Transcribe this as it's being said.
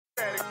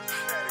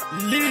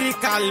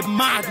Lyrical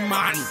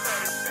madman.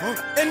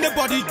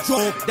 Anybody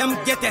joke, them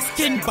get a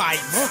skin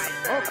bite.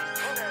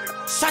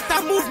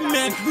 Shatter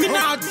movement, we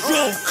not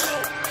joke.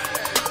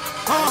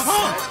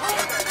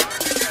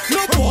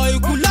 No boy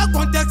could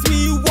context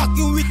me,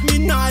 walking with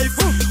me knife.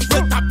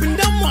 Wake up in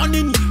the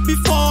morning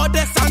before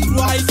the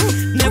sunrise.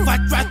 Never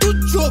try to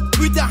joke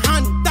with the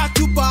hand that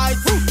you bite.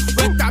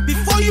 Wake up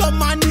before your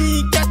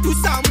money get to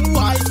some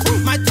wise.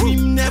 My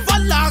dream never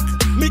lack,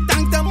 me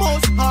thank the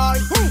most high.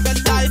 The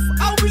life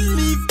I will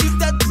live is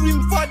the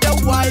dream for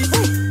the wise.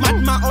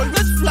 Madman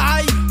always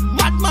fly,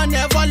 madman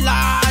never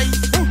lie.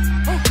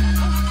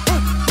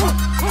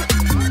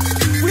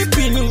 We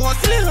been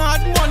hustling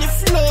hard, money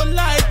flow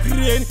like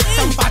rain.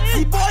 Some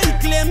party boy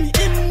claim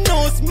him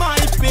knows my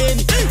pain.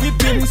 We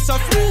been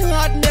suffering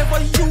hard, never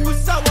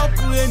use our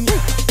brain.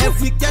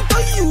 Every ghetto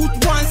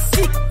youth want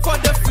sick for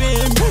the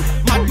fame.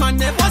 Madman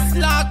never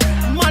slack,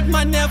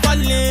 madman never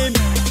lame.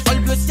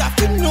 Always have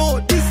to know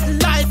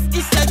this life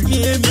is a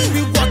game.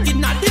 We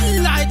walking at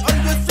the light,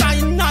 always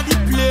flying at the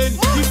plane.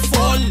 We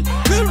fall,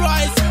 we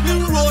rise, we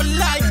roll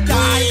like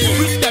dice.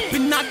 We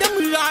stepping at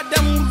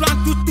them, run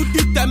to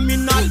the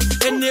terminal.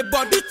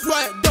 Anybody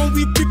try, don't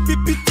we beat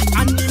the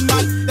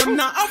animal. Them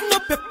now have no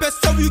pepper,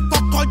 so we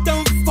call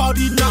them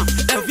foreigner.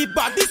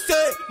 Everybody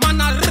say,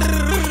 man a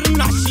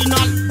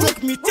national.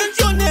 Broke me, change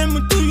your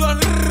name to your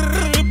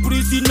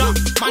prisoner.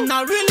 Man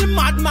a real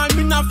madman,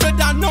 me not afraid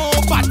of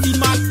nobody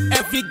man.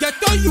 Every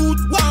ghetto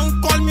youth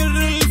want call me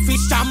real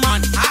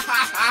fisherman.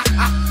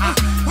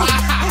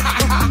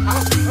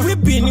 We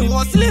been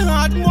hustling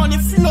hard, money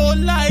flow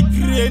like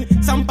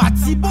rain. Some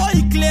party boy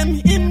claim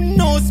him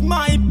knows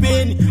my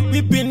pain.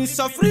 We been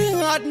suffering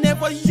hard,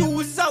 never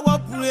use our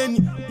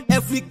brain.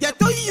 Every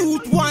ghetto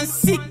youth want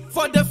sick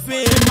for the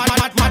fame.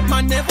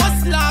 Madman never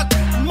slack,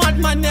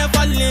 madman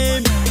never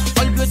lame.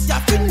 Always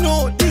have to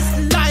know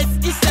this life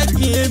is a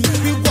game.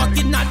 We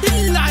walking at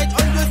the light,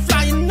 always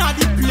flying at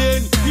the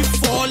plane. We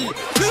fall,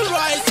 we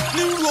rise,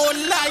 we roll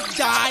like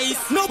dice.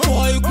 No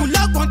boy could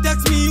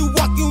context me,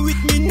 walking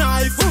with me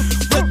knife.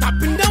 Wake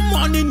up in the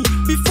morning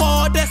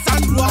before the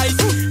sunrise.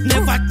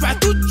 Never try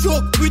to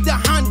joke with the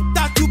hand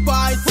that you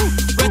bite.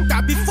 Wake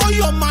up before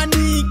your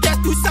money get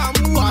to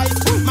some wise.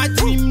 My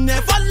dream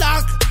never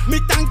lack, me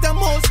thank the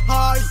most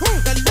high.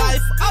 The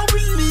life I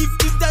will live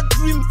is the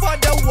dream for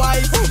the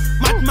wise.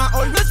 Madman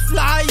always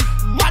fly,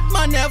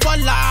 madman never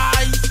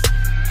lie.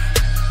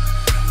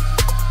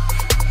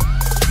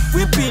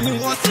 We been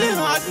hustling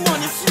hard,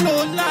 money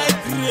flow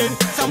like rain.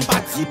 Some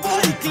party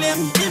boy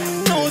claim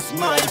him knows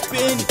my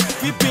pain.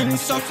 We been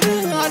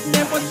suffering hard,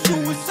 never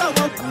use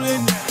our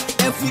brain.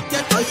 Every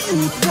ghetto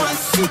youth want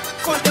sick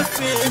for the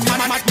fame.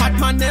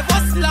 Madman never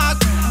slack,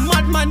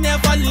 madman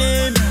never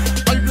lame.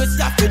 Always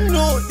have to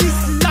know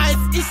this life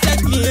is a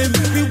game.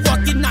 We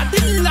walking at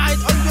the light,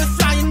 always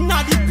flying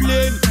at the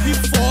plane. We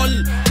fall,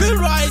 we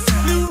rise,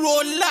 we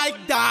roll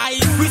like dice.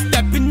 We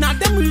stepping at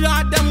them,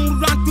 run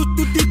to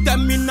the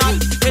terminal.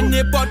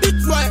 Anybody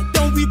try,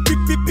 don't we beat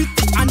the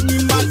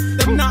animal.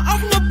 Them now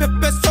have no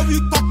pepper, so we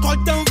call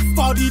them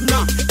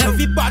foreigner.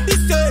 Everybody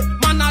say,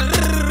 man a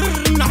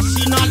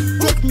national.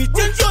 Broke me,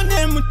 change your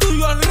name to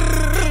your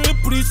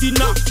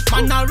prisoner.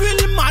 Man a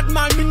real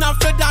madman, me not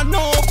afraid of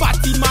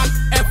nobody man.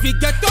 Every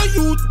ghetto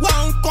youth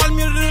want call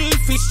me real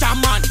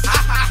fisherman.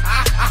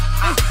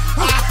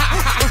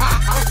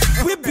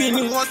 We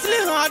been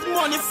hustling hard,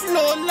 money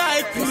flow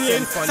like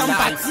rain. Some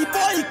party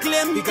boy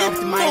claim he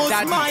knows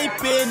my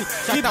pain.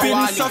 We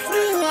been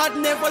suffering hard,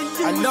 never use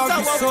our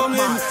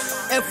brain.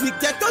 Every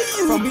ghetto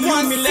youth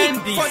want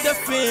sick for the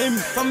fame.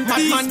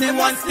 Madman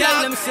never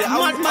slack,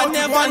 madman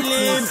never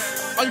lame.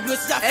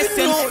 Always have to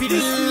know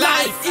this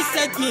life is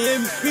a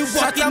game. We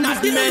walking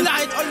at the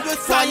light, always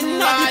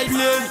flying at the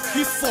plane.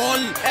 We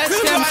fall, we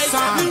rise,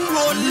 we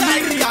roll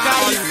like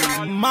dice.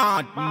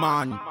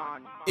 Madman,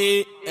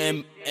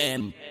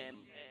 AMM.